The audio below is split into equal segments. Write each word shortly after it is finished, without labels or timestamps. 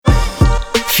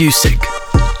Fusic.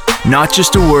 Not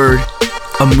just a word,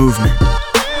 a movement,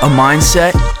 a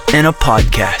mindset, and a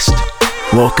podcast.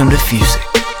 Welcome to Fusic.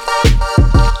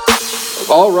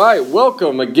 All right,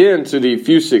 welcome again to the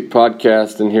Fusic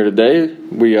podcast. And here today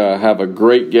we have a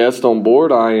great guest on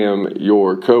board. I am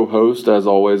your co-host, as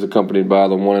always, accompanied by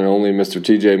the one and only Mr.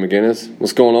 TJ McGinnis.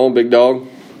 What's going on, big dog?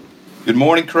 Good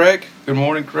morning, Craig. Good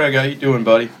morning, Craig. How you doing,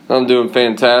 buddy? I'm doing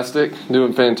fantastic.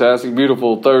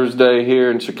 Beautiful Thursday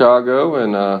here in Chicago,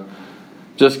 and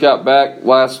just got back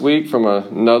last week from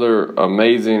another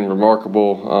amazing,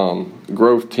 remarkable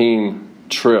growth team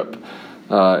trip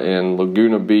in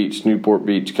Laguna Beach, Newport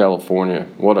Beach, California.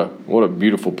 What a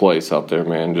beautiful place out there,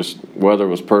 man. Just weather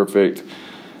was perfect.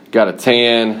 Got a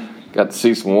tan. Got to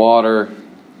see some water.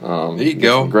 There you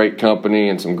go. Some great company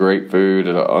and some great food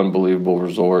at an unbelievable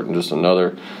resort, and just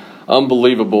another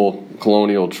unbelievable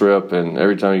colonial trip. And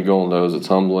every time you go on those, it's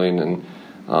humbling, and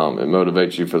it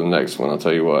motivates you for the next one, I'll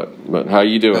tell you what. But how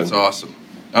you doing? That's awesome.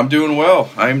 I'm doing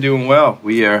well. I am doing well.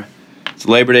 It's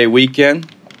Labor Day weekend,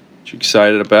 which I'm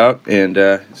excited about, and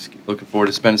looking forward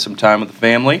to spending some time with the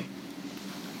family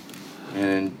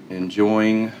and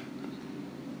enjoying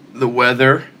the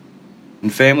weather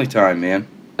and family time, man.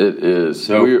 It is.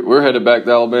 So we're headed back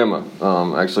to Alabama.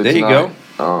 Actually, there tonight. You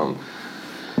go.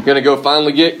 Gonna go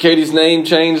finally get Katie's name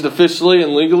changed officially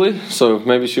and legally. So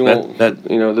maybe she won't.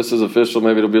 This is official.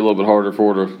 Maybe it'll be a little bit harder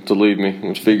for her to leave me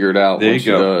and figure it out when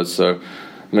she does. So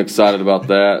I'm excited about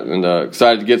that, and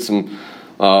excited to get some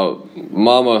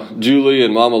Mama Julie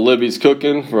and Mama Libby's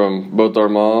cooking from both our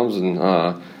moms,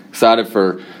 and excited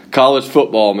for college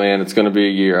football, man. It's going to be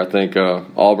a year. I think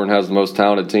Auburn has the most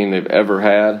talented team they've ever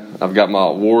had. I've got my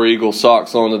War Eagle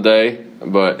socks on today,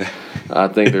 but I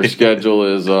think their schedule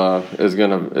is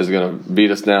gonna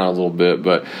beat us down a little bit.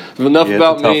 But enough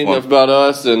about me, enough about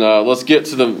us, and let's get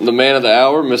to the man of the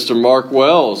hour, Mr. Mark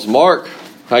Wells. Mark,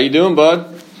 how you doing,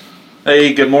 bud?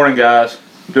 Hey, good morning, guys.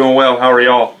 Doing well. How are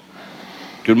y'all?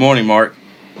 Good morning, Mark.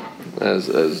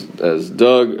 As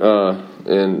Doug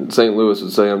in St. Louis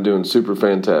would say, I'm doing super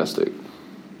fantastic.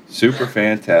 Super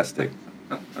fantastic.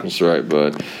 That's right,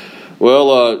 bud.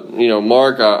 Well,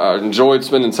 Mark, I enjoyed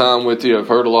spending time with you. I've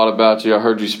heard a lot about you. I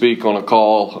heard you speak on a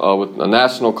call, with a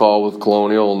national call with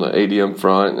Colonial on the ADM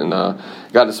front, and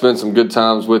got to spend some good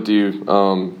times with you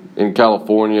in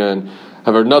California, and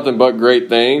I've heard nothing but great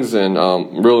things, and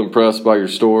real impressed by your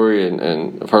story,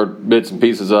 and I've heard bits and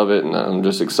pieces of it, and I'm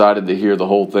just excited to hear the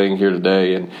whole thing here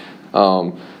today. And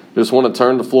just want to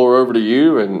turn the floor over to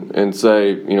you and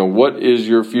say, what is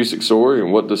your Fusic story,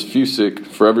 and what does Fusic,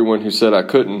 for everyone who said I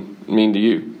couldn't, mean to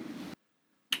you?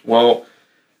 Well,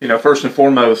 first and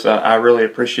foremost, I really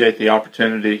appreciate the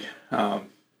opportunity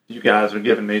you guys are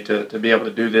giving me to be able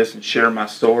to do this and share my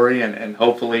story, and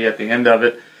hopefully at the end of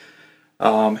it,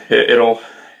 it'll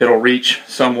reach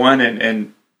someone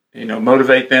and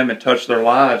motivate them and touch their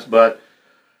lives. But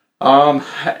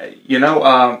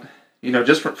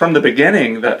just from the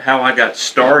beginning, that how I got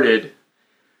started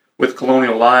with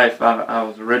Colonial Life. I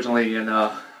was originally in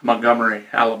Montgomery,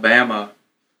 Alabama,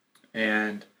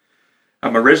 and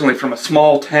I'm originally from a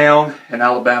small town in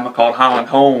Alabama called Highland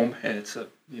Home, and it's a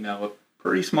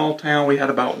pretty small town. We had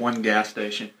about one gas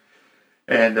station,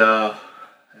 and as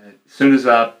soon as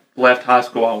I left high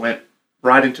school, I went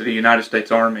right into the United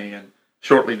States Army, and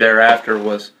shortly thereafter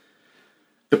was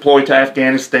deployed to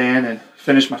Afghanistan and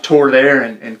finished my tour there,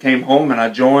 and came home, and I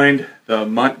joined the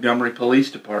Montgomery Police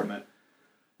Department.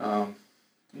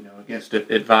 Against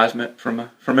advisement from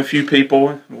a few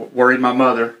people, worried my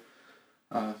mother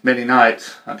many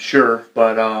nights, I'm sure.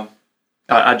 But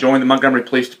I joined the Montgomery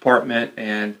Police Department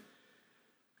and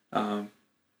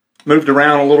moved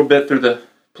around a little bit through the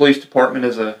police department.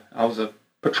 I was a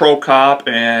patrol cop,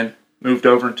 and moved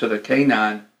over into the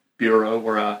K-9 Bureau,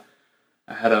 where I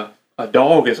had a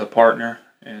dog as a partner.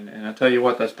 And I tell you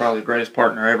what, that's probably the greatest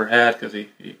partner I ever had, because he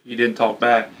didn't talk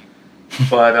back.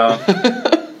 But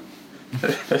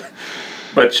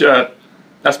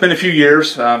I spent a few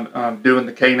years doing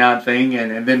the K-9 thing,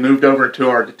 and then moved over to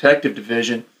our detective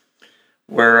division,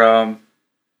 where I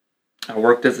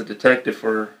worked as a detective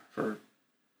for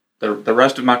the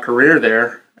rest of my career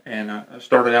there. And I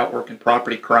started out working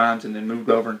property crimes, and then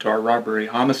moved over into our robbery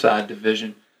homicide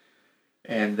division,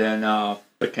 and then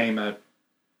became a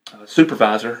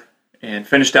supervisor, and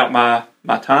finished out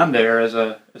my time there as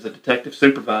a detective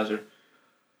supervisor.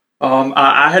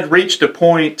 I had reached a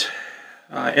point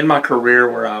in my career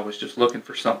where I was just looking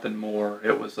for something more.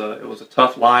 It was a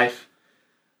tough life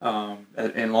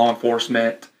in law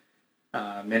enforcement.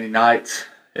 Many nights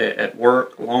at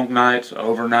work, long nights,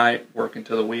 overnight, working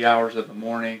till the wee hours of the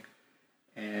morning,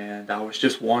 and I was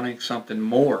just wanting something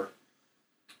more.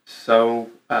 So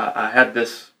I had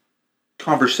this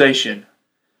conversation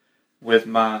with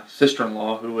my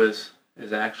sister-in-law, who is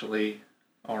actually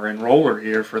our enroller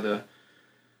here for the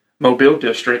Mobile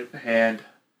district, and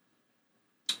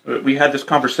we had this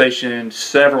conversation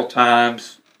several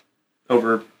times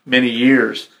over many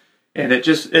years, and it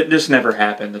just never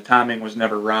happened. The timing was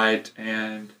never right,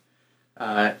 and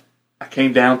I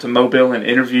came down to Mobile and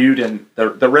interviewed, and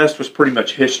the rest was pretty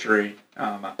much history.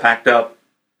 I packed up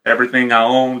everything I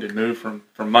owned and moved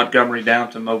from Montgomery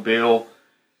down to Mobile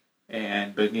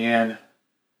and began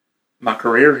my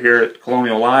career here at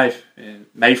Colonial Life in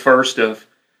May 1st of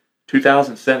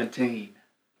 2017.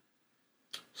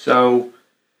 So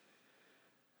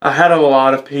I had a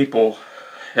lot of people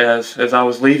as I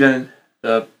was leaving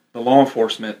the law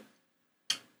enforcement.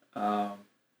 There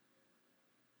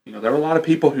were a lot of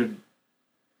people who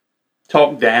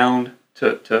talked down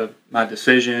to my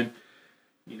decision.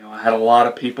 I had a lot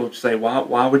of people say,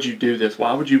 why would you do this?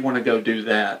 Why would you want to go do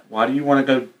that? Why do you want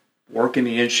to go work in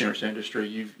the insurance industry?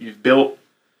 You've built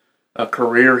a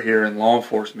career here in law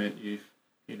enforcement.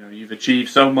 You've achieved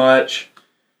so much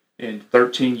in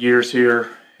 13 years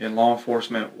here in law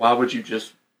enforcement. Why would you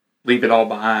just leave it all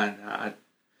behind? I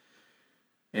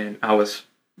was,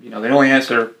 the only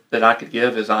answer that I could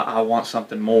give is I want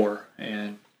something more.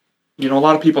 And a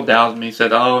lot of people doubted me,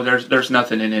 said, "Oh, there's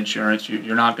nothing in insurance.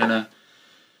 You're not gonna.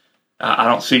 I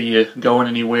don't see you going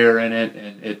anywhere in it,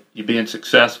 and you being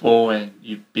successful, and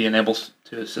you being able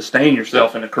to sustain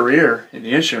yourself in a career in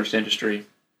the insurance industry."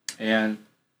 And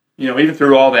even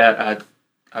through all that,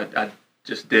 I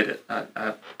just did it.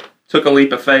 I took a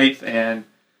leap of faith and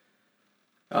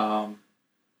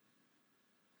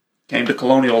came to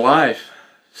Colonial Life.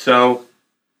 So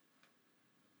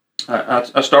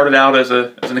I started out as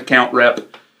an account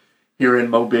rep here in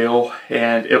Mobile,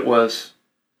 and it was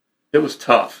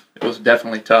tough. It was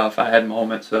definitely tough. I had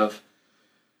moments of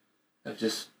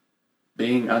just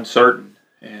being uncertain,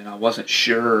 and I wasn't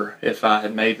sure if I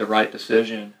had made the right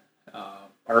decision.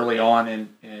 Early on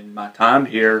in my time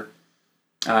here,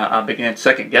 I began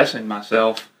second-guessing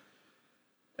myself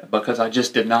because I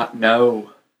just did not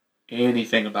know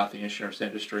anything about the insurance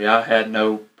industry. I had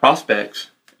no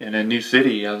prospects in a new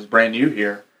city. I was brand new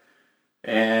here,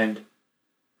 and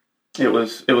it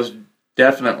was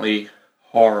definitely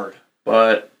hard.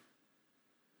 But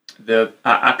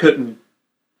I could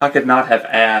not have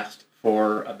asked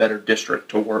for a better district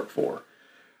to work for.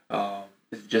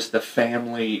 It's just the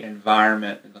family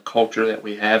environment and the culture that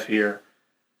we have here.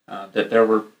 That there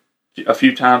were a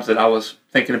few times that I was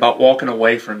thinking about walking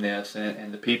away from this,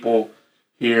 and the people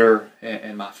here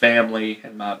and my family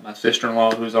and my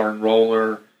sister-in-law, who's our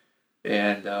enroller,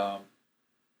 and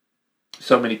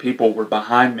so many people were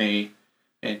behind me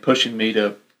and pushing me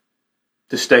to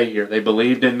stay here. They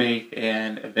believed in me,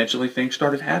 and eventually things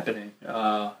started happening.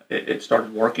 It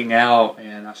started working out,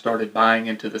 and I started buying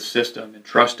into the system and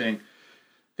trusting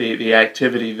the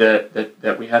activity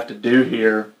that we have to do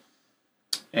here,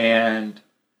 and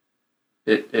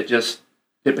it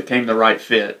became the right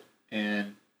fit,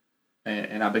 and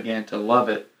I began to love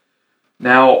it.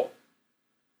 Now,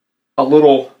 a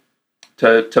little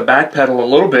to backpedal a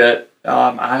little bit,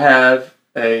 I have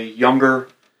a younger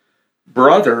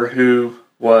brother who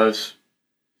was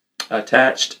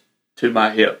attached to my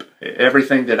hip.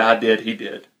 Everything that I did, he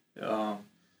did.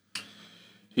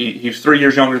 He's 3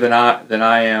 years younger than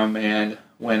I am, and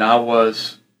when I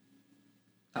was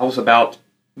about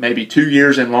maybe 2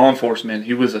 years in law enforcement,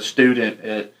 he was a student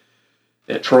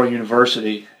at Troy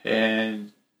University,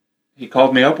 and he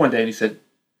called me up one day and he said,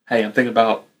 "Hey, I'm thinking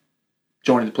about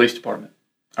joining the police department.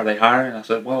 Are they hiring?" And I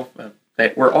said, "Well,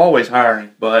 we're always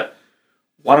hiring, but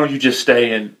why don't you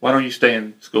stay in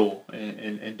school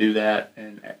and do that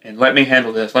and let me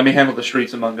handle this. Let me handle the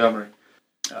streets of Montgomery."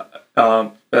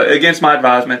 Against my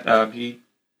advisement, he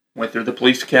went through the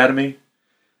police academy,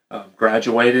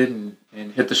 graduated,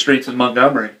 and hit the streets of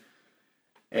Montgomery.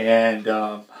 And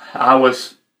I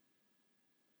was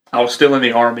still in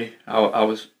the Army. I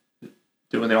was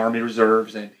doing the Army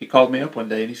Reserves, and he called me up one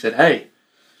day and he said, "Hey,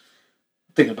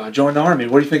 I'm thinking about joining the Army.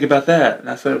 What do you think about that?" And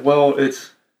I said, "Well,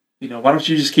 it's, why don't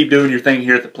you just keep doing your thing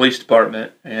here at the police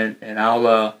department, and I'll,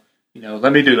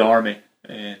 let me do the Army."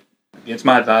 And against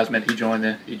my advisement, he joined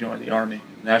the Army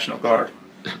National Guard.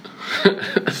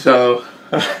 So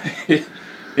he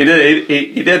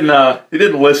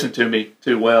didn't listen to me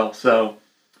too well. So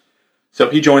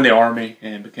he joined the Army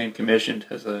and became commissioned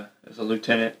as a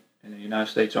lieutenant in the United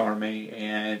States Army,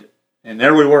 and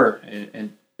there we were,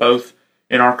 and both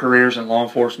in our careers in law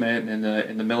enforcement and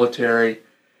in the military.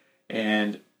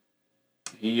 And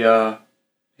he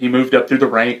moved up through the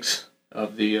ranks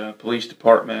of the police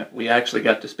department, we actually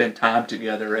got to spend time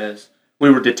together as we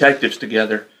were detectives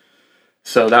together.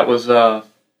 So that was a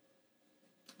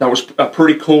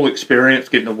pretty cool experience,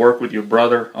 getting to work with your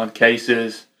brother on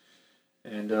cases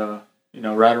and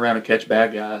ride around and catch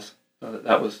bad guys. So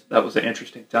that was an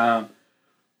interesting time.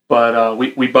 But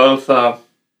we both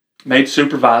made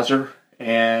supervisor,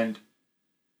 and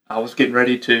I was getting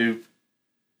ready to,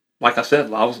 like I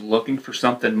said, I was looking for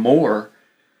something more.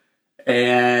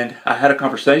 And I had a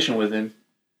conversation with him,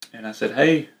 and I said,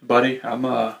 "Hey, buddy, I'm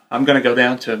going to go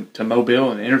down to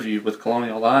Mobile and interview with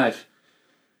Colonial Life."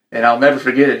 And I'll never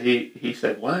forget it. He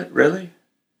said, "What, really?"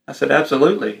 I said,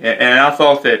 "Absolutely." And I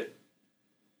thought that,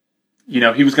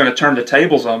 he was going to turn the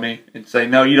tables on me and say,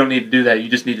 "No, you don't need to do that. You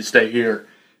just need to stay here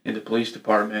in the police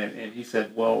department." And he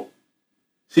said, "Well,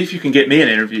 see if you can get me an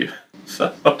interview."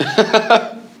 So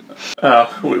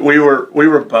we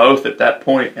were both at that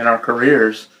point in our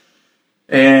careers.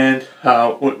 And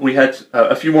we had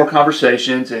a few more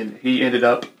conversations, and he ended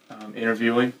up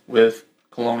interviewing with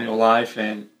Colonial Life,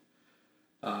 and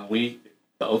we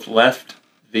both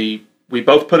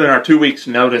put in our 2 weeks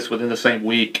notice within the same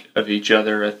week of each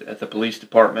other at the police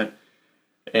department,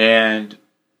 and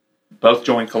both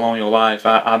joined Colonial Life.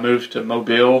 I moved to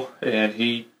Mobile, and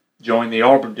he joined the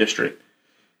Auburn district,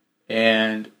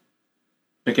 and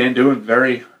began doing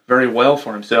very, very well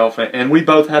for himself. And we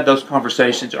both had those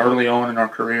conversations early on in our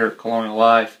career at Colonial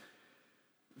Life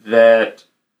that,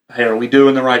 hey, are we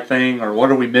doing the right thing, or what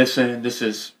are we missing? This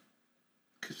is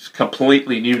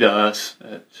completely new to us.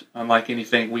 It's unlike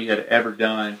anything we had ever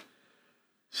done.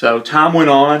 So time went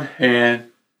on,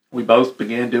 and we both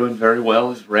began doing very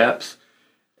well as reps.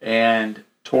 And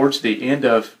towards the end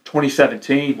of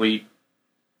 2017, we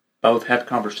both had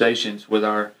conversations with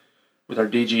our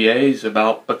DGAs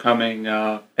about becoming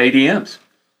ADMs.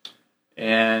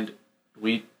 And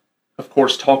we, of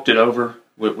course, talked it over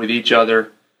with each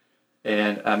other.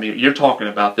 And, I mean, you're talking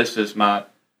about, this is my,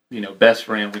 best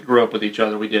friend. We grew up with each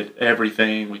other. We did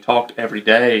everything. We talked every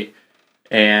day.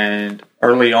 And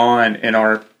early on in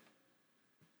our,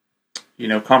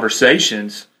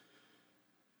 conversations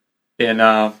in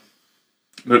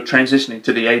transitioning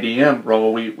to the ADM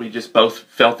role, we just both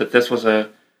felt that this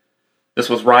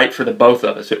was right for the both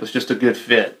of us. It was just a good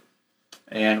fit.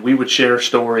 And we would share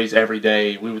stories every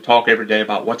day. We would talk every day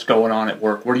about what's going on at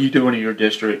work. What are you doing in your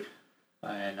district?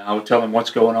 And I would tell him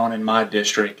what's going on in my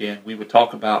district. And we would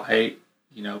talk about, hey,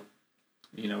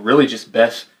 really just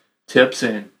best tips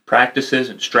and practices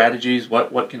and strategies.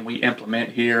 What can we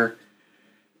implement here?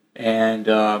 And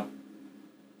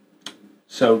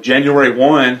so January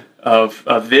 1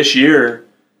 of this year,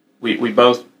 we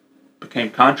both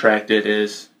became contracted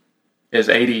as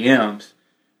ADMs,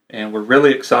 and we're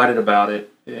really excited about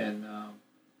it. And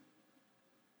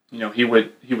he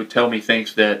would tell me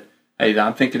things that, hey,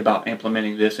 I'm thinking about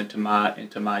implementing this into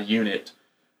my unit,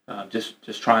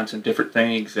 just trying some different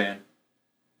things, and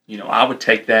I would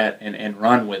take that and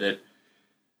run with it.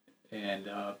 And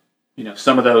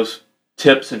some of those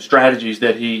tips and strategies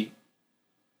that we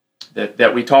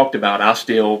talked about, I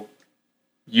still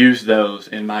use those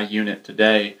in my unit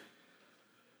today.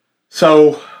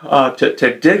 So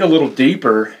to dig a little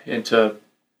deeper into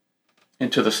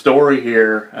the story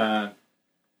here,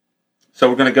 so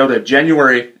we're going to go to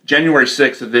January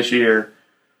 6th of this year.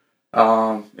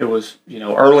 It was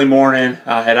early morning.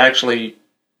 I had actually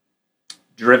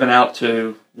driven out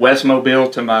to West Mobile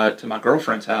to my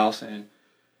girlfriend's house, and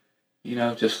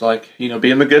just like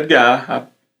being the good guy,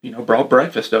 I brought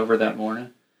breakfast over that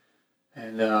morning,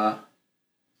 and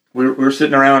we were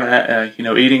sitting around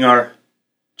eating our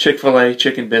Chick-fil-A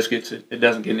chicken biscuits. It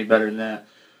doesn't get any better than that.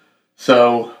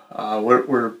 So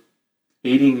we're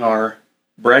eating our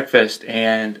breakfast,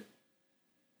 and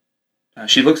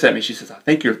she looks at me. She says, I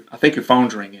think your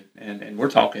phone's ringing," and we're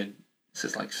talking. This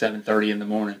is like 7:30 in the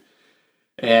morning,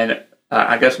 and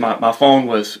I guess my phone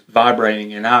was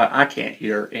vibrating, and I can't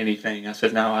hear anything. I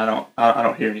said, "No, I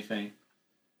don't hear anything."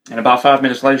 And about 5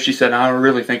 minutes later, she said, "I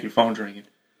really think your phone's ringing."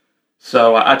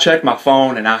 So I checked my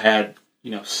phone, and I had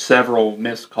several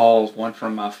missed calls, one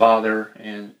from my father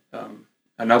and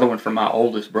another one from my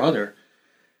oldest brother.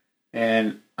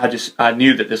 And I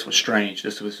knew that this was strange.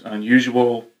 This was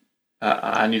unusual.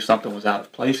 I knew something was out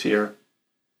of place here.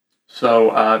 So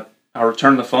I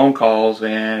returned the phone calls,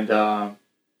 and I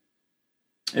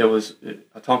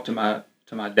talked to my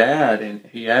dad, and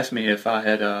he asked me if I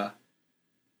had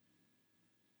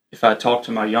talked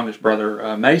to my youngest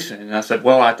brother, Mason. And I said,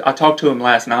 well, I talked to him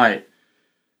last night.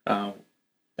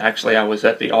 Actually, I was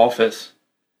at the office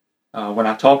when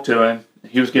I talked to him.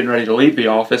 He was getting ready to leave the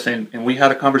office, and we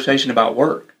had a conversation about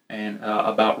work and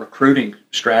about recruiting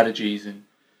strategies.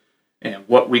 and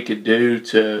what we could do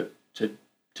to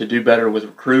do better with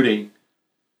recruiting.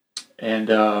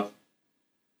 And I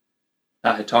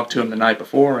had talked to him the night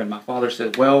before, and my father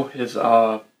said, well,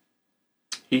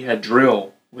 he had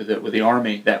drill with the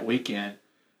Army that weekend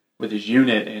with his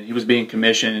unit, and he was being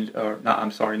commissioned,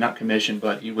 not commissioned,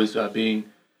 but he was being,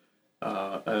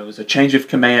 it was a change of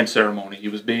command ceremony. He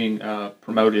was being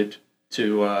promoted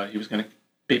to, he was going to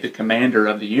be the commander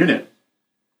of the unit.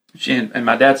 And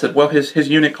my dad said, well, his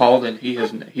unit called, and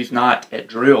he's not at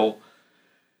drill.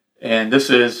 And this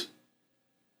is,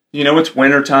 it's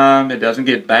wintertime. It doesn't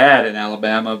get bad in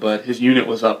Alabama, but his unit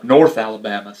was up north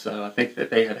Alabama, so I think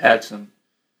that they had some,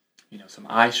 some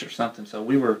ice or something. So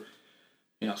we were,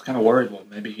 I was kind of worried, well,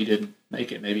 maybe he didn't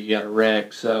make it. Maybe he had a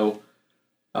wreck. So,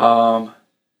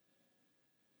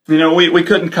 we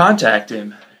couldn't contact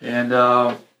him. And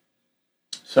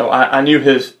so I knew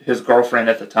his girlfriend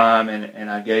at the time, and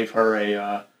I gave her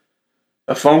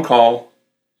a phone call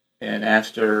and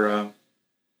asked her,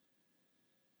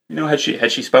 had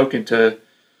she spoken to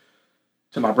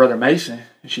my brother Mason?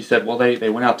 And she said, well, they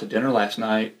went out to dinner last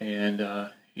night,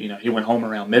 and he went home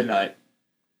around midnight.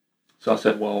 So I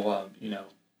said, well,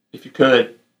 if you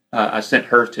could, I sent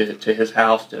her to his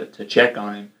house to check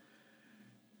on him,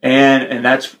 and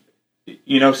that's,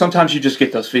 sometimes you just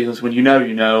get those feelings when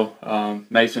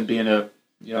Mason being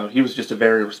he was just a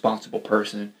very responsible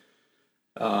person.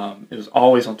 It was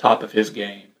always on top of his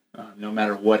game, no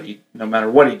matter what he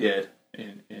did.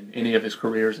 In any of his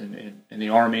careers in the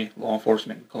Army, law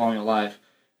enforcement, and colonial life,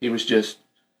 he was just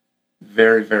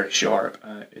very, very sharp.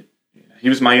 He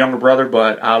was my younger brother,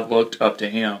 but I looked up to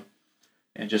him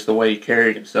and just the way he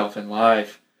carried himself in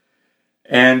life.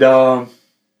 And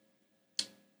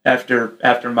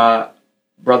after my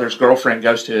brother's girlfriend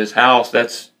goes to his house,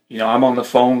 that's I'm on the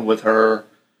phone with her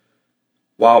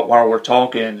while we're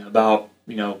talking about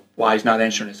why he's not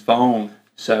answering his phone.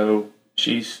 So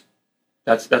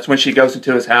that's when she goes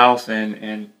into his house,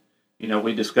 and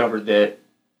we discovered that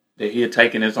he had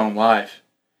taken his own life.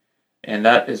 And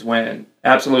that is when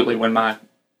my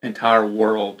entire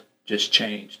world just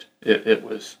changed. It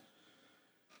was,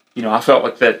 I felt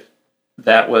like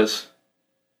that was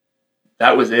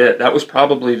it. That was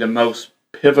probably the most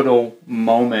pivotal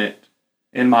moment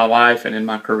in my life and in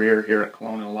my career here at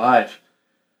Colonial Life.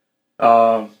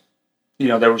 There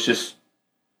was just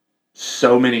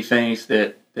so many things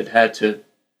that had to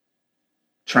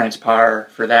transpire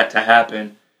for that to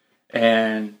happen.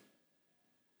 And,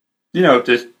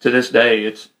 to this day,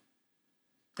 it's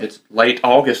late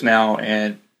August now,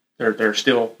 and there's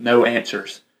still no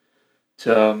answers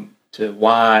to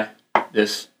why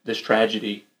this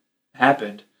tragedy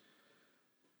happened.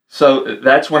 So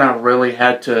that's when I really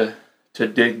had to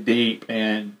dig deep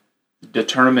and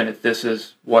determine if this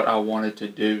is what I wanted to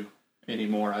do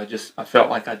anymore. I felt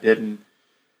like I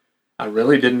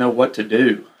really didn't know what to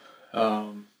do.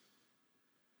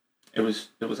 It was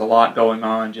a lot going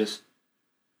on just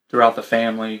throughout the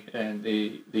family, and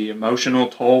the emotional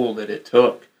toll that it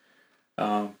took.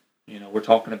 We're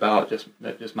talking about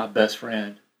just my best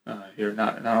friend here.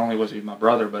 Not only was he my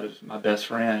brother, but it was my best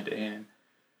friend, and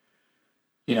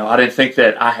I didn't think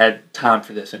that I had time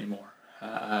for this anymore.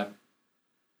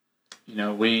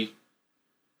 We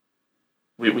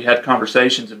had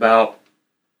conversations about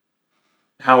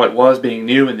how it was being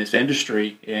new in this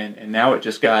industry, and now it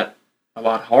just got a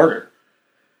lot harder.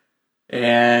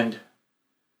 And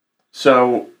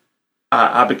so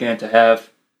I began to have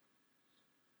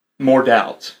more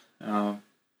doubts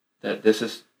that this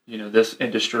is, this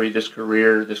industry, this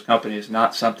career, this company is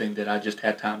not something that I just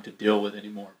had time to deal with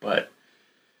anymore. But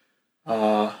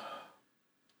all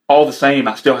the same,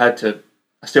 I still had to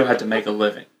make a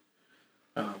living.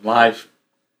 Life,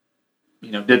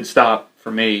 didn't stop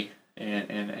for me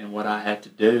and what I had to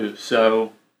do.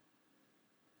 So,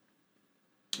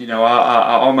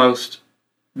 I almost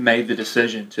made the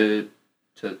decision to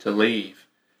leave.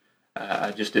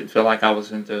 I just didn't feel like I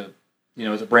was into,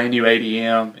 as a brand new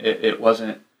ADM, it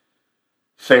wasn't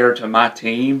fair to my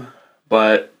team,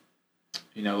 but,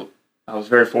 I was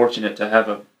very fortunate to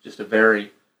have just a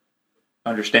very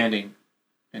understanding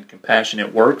and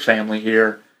compassionate work family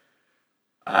here.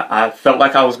 I felt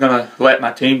like I was going to let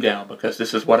my team down because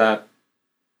this is what I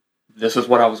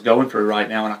was going through right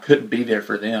now, and I couldn't be there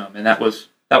for them, and that was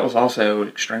also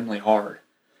extremely hard.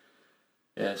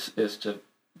 Is the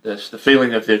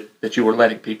feeling of that you were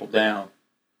letting people down,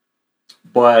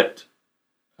 but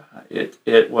it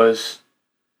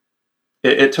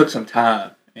took some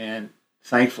time, and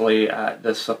thankfully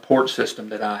the support system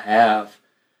that I have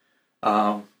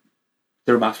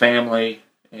through my family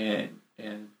and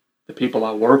the people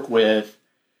I work with,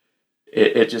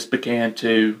 it just began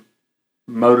to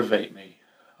motivate me.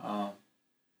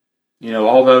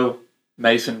 Although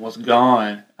Mason was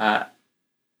gone, I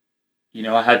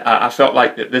felt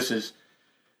like that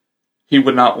he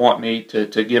would not want me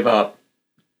to give up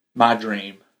my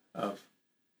dream of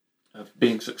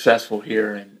being successful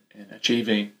here and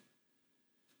achieving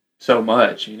so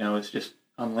much. It's just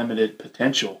unlimited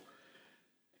potential.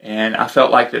 And I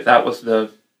felt like that was the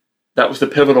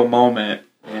pivotal moment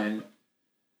in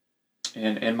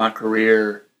my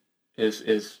career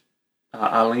is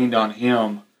I leaned on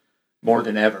him more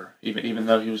than ever, even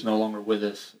though he was no longer with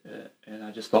us. And I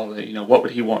just thought that, what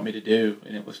would he want me to do?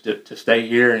 And it was to stay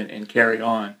here and carry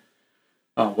on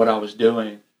what I was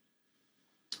doing.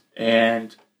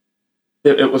 And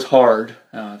it was hard.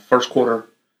 First quarter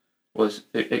was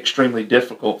extremely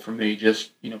difficult for me,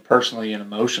 just, personally and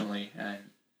emotionally. And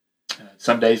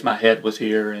some days my head was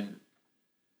here, and,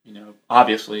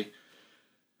 obviously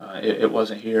it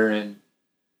wasn't here. And,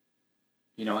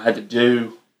 I had to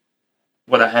do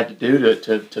what I had to do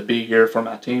to be here for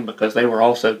my team, because they were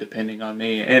also depending on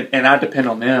me. And I depend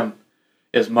on them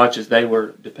as much as they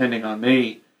were depending on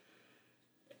me.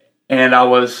 And I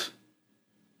was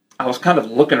kind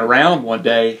of looking around one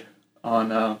day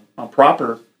on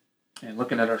Proper and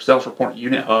looking at our self-report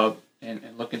unit hub and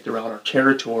looking throughout our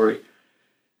territory.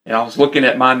 And I was looking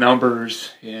at my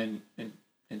numbers and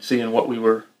seeing what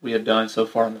we had done so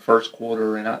far in the first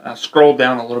quarter. And I scrolled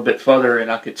down a little bit further,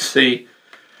 and I could see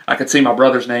my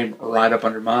brother's name right up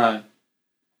under mine.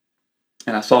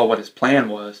 And I saw what his plan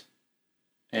was.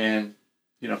 And,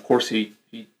 of course he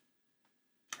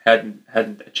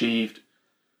hadn't achieved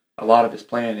a lot of his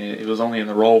plan. It was only in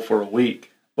the role for a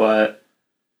week. But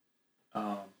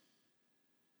at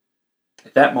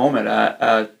that moment,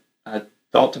 I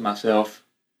thought to myself,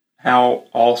 how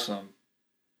awesome,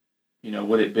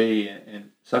 would it be,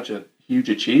 and such a huge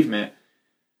achievement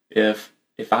if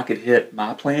I could hit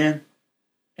my plan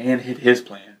and hit his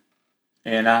plan.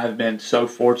 And I have been so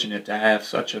fortunate to have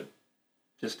such a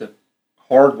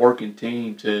hard-working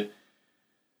team to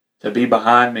be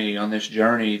behind me on this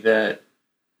journey, that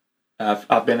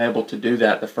I've been able to do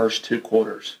that the first 2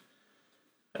 quarters.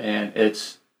 And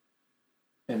that's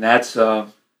he's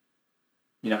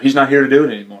not here to do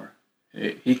it anymore.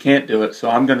 He can't do it, so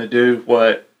I'm going to do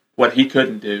what he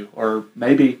couldn't do, or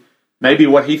maybe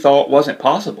what he thought wasn't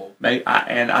possible.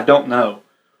 And I don't know,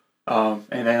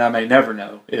 and I may never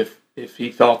know if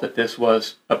he thought that this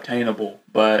was obtainable.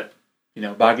 But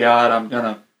by God, I'm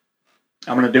gonna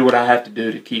do what I have to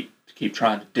do to keep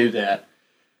trying to do that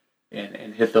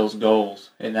and hit those goals.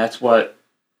 And that's what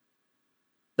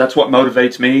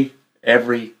motivates me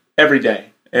every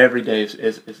day. Every day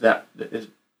is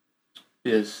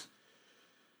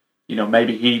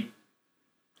maybe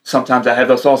sometimes I have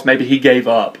those thoughts. Maybe he gave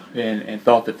up and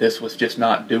thought that this was just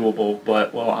not doable.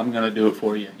 But, well, I'm going to do it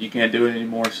for you. You can't do it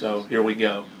anymore, so here we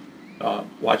go.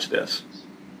 Watch this.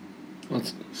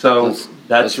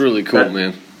 That's really cool,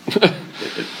 man.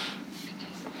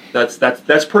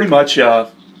 That's pretty much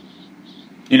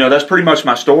that's pretty much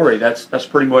my story. That's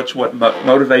pretty much what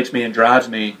motivates me and drives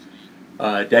me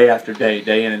day after day,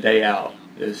 day in and day out.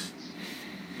 Is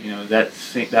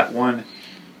that one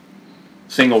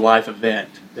single life event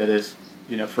that has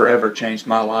forever changed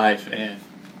my life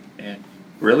and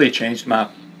really changed my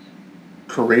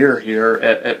career here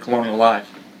at Colonial Life.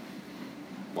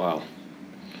 Wow,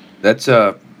 that's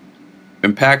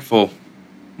impactful,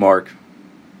 Mark.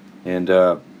 And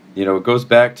it goes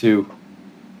back to,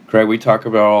 Craig, we talk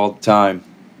about all the time,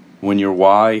 when your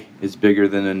why is bigger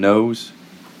than the nose,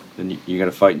 then you're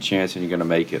going to fight and chance, and you're going to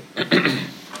make it.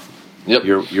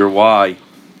 Yep. Your why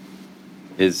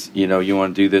is, you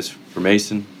want to do this for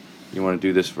Mason. You want to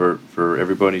do this for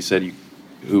everybody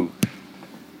who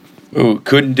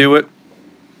couldn't do it.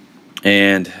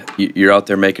 And you're out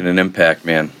there making an impact,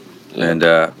 man. Yep.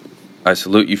 And I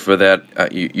salute you for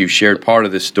that. You shared part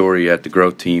of this story at the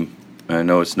Growth Team. I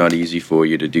know it's not easy for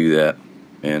you to do that.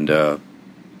 And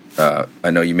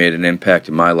I know you made an impact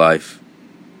in my life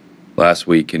last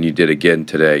week, and you did again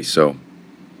today. So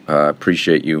I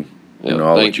appreciate you and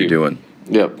all that you're doing.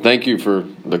 Yep. Thank you for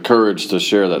the courage to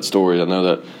share that story. I know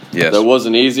that that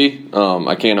wasn't easy.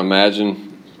 I can't imagine.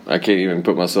 I can't even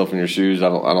put myself in your shoes. I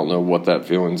don't know what that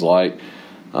feeling's like.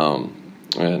 And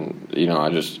I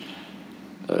just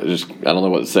I don't know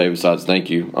what to say besides thank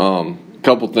you. A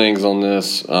couple things on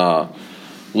this.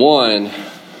 One,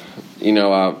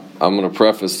 I'm going to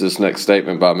preface this next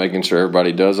statement by making sure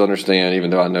everybody does understand, even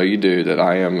though I know you do, that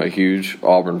I am a huge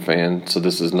Auburn fan. So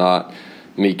this is not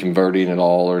me converting at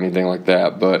all or anything like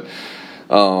that. But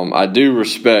I do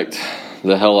respect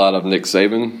the hell out of Nick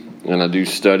Saban, and I do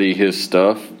study his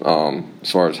stuff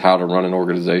as far as how to run an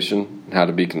organization. how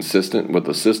to be consistent with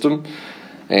the system.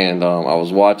 And I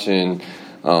was watching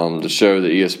the show that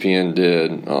ESPN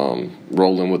did,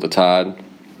 Rolling with the Tide,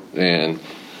 and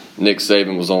Nick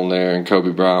Saban was on there and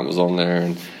Kobe Bryant was on there,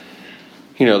 and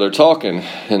they're talking,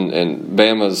 and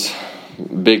Bama's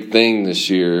big thing this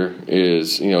year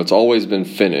is, it's always been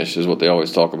finish is what they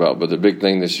always talk about, but the big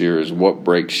thing this year is what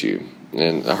breaks you.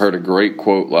 And I heard a great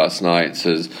quote last night. It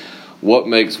says, what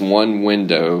makes one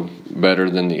window better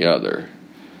than the other?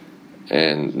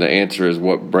 And the answer is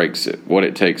what breaks it, what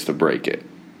it takes to break it.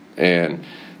 And,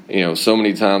 so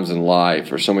many times in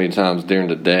life or so many times during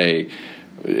the day,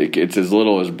 it's as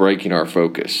little as breaking our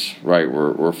focus, right?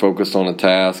 We're focused on a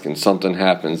task and something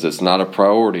happens that's not a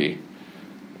priority,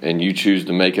 and you choose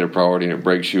to make it a priority and it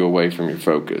breaks you away from your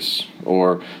focus.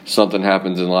 Or something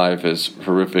happens in life as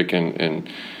horrific and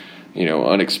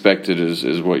unexpected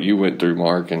as what you went through,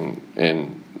 Mark,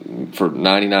 and for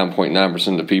 99.9%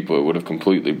 of the people, it would have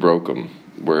completely broke them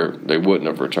where they wouldn't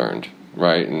have returned,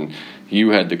 right? And you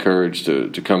had the courage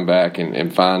to come back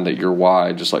and find that your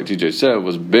why, just like TJ said,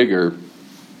 was bigger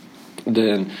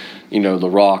than, the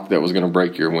rock that was going to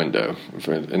break your window.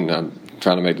 And I'm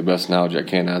trying to make the best analogy I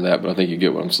can out of that, but I think you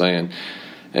get what I'm saying.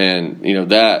 And,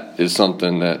 that is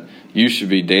something that you should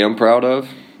be damn proud of.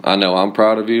 I know I'm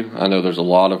proud of you. I know there's a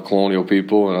lot of Colonial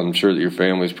people, and I'm sure that your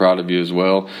family's proud of you as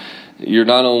well. You're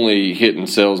not only hitting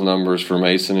sales numbers for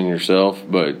Mason and yourself,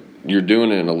 but you're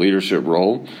doing it in a leadership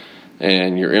role,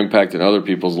 and you're impacting other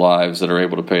people's lives that are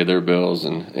able to pay their bills.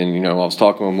 And I was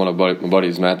talking with one of my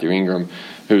buddies, Matthew Ingram,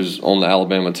 who's on the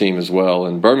Alabama team as well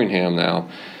in Birmingham now,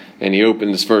 and he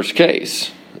opened his first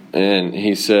case, and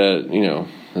he said,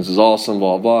 this is awesome,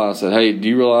 blah, blah. I said, hey, do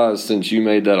you realize since you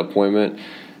made that appointment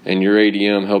and your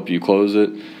ADM helped you close it,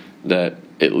 that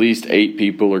at least 8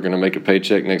 people are going to make a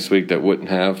paycheck next week that wouldn't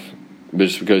have,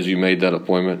 just because you made that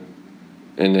appointment?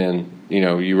 And then,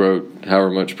 you wrote however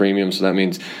much premium, so that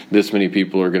means this many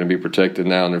people are going to be protected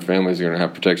now, and their families are going to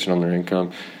have protection on their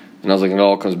income. And I was like, it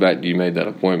all comes back to you made that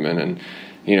appointment. And,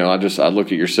 I look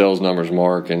at your sales numbers,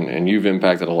 Mark, and you've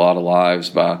impacted a lot of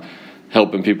lives by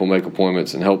helping people make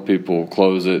appointments and help people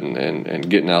close it and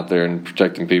getting out there and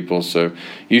protecting people. So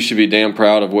you should be damn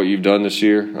proud of what you've done this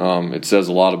year. It says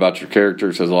a lot about your character.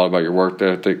 It says a lot about your work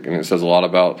ethic, and it says a lot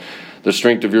about the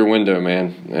strength of your window,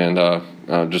 man.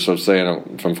 And just so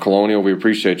saying, from Colonial, we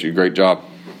appreciate you. Great job.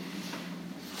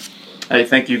 Hey,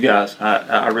 thank you, guys.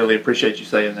 I really appreciate you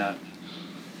saying that.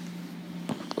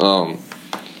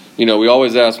 We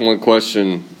always ask one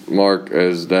question, Mark,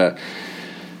 is that,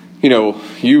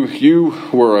 you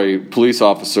were a police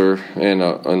officer in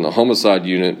a homicide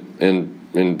unit,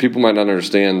 and people might not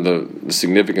understand the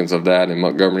significance of that in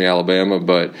Montgomery, Alabama,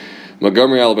 but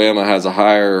Montgomery, Alabama has a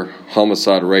higher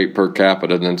homicide rate per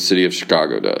capita than the city of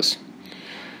Chicago does.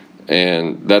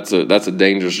 And that's a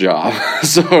dangerous job.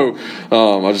 So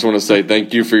I just want to say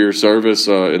thank you for your service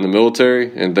in the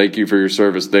military, and thank you for your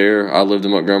service there. I lived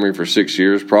in Montgomery for 6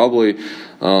 years, probably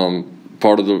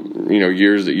part of the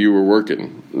years that you were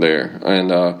working there.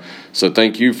 And so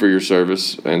thank you for your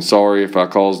service. And sorry if I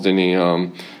caused any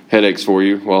headaches for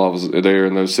you while I was there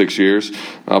in those 6 years.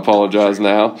 I apologize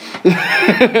now.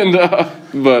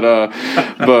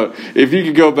 But if you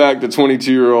could go back to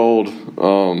 22-year-old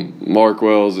Mark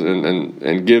Wells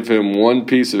and give him one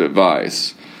piece of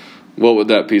advice, what would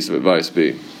that piece of advice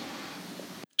be?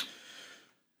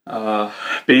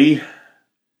 Be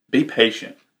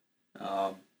patient.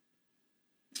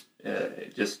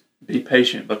 Just be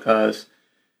patient, because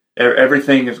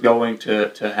everything is going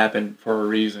to happen for a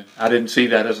reason. I didn't see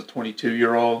that as a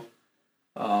 22-year-old.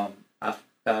 I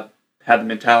had the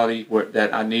mentality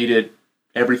that I needed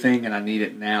everything, and I need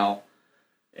it now.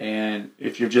 And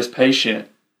if you're just patient,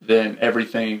 then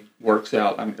everything works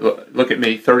out. I mean, look at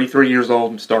me, 33 years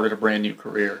old, and started a brand new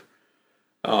career.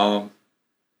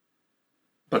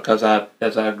 Because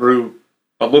as I grew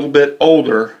a little bit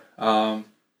older,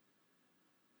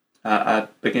 I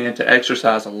began to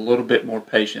exercise a little bit more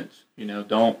patience.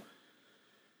 Don't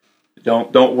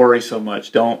worry so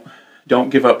much. Don't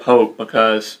give up hope,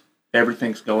 because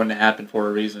everything's going to happen for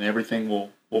a reason. Everything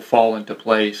will fall into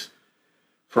place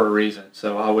for a reason.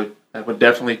 So I would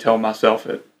definitely tell myself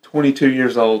at 22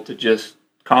 years old to just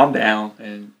calm down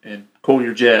and cool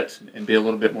your jets and be a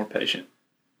little bit more patient.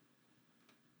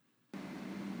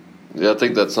 Yeah, I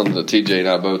think that's something that TJ and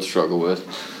I both struggle with.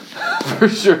 For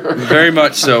sure. Very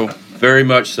much so. Very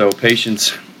much so.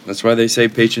 Patience. That's why they say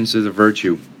patience is a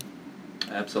virtue.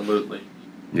 Absolutely.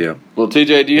 Yeah. Well,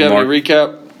 TJ, do you have any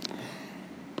recap?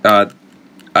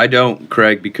 I don't,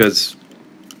 Craig, because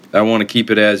I want to keep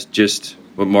it as just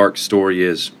what Mark's story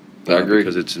is. I agree.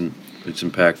 Because it's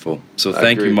impactful. So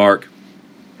thank you, Mark,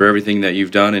 for everything that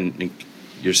you've done and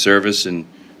your service and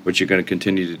what you're going to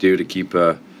continue to do to keep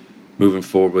moving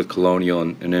forward with Colonial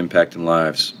and impacting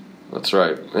lives. That's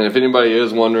right. And if anybody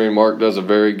is wondering, Mark does a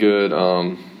very good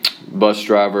bus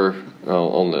driver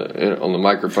on the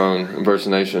microphone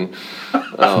impersonation.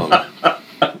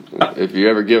 If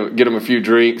you ever get him a few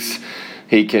drinks,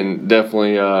 he can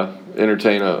definitely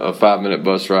entertain a 5-minute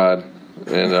bus ride,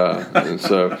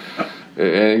 and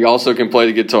he also can play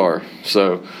the guitar.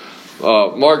 So,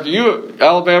 Mark, are you an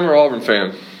Alabama or Auburn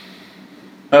fan?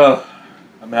 Oh,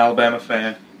 I'm an Alabama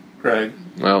fan, Craig.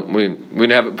 Well, we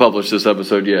haven't published this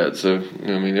episode yet, so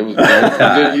I mean it was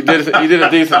you did a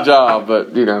decent job,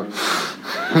 but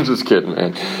I'm just kidding,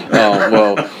 man.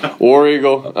 Well, War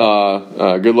Eagle,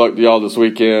 good luck to y'all this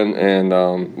weekend,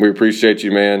 and we appreciate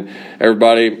you, man.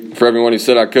 Everybody, for everyone who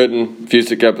said I couldn't,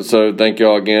 Fusick episode, thank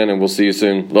y'all again, and we'll see you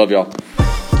soon. Love y'all.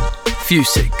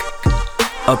 Fusick,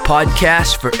 a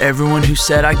podcast for everyone who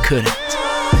said I couldn't.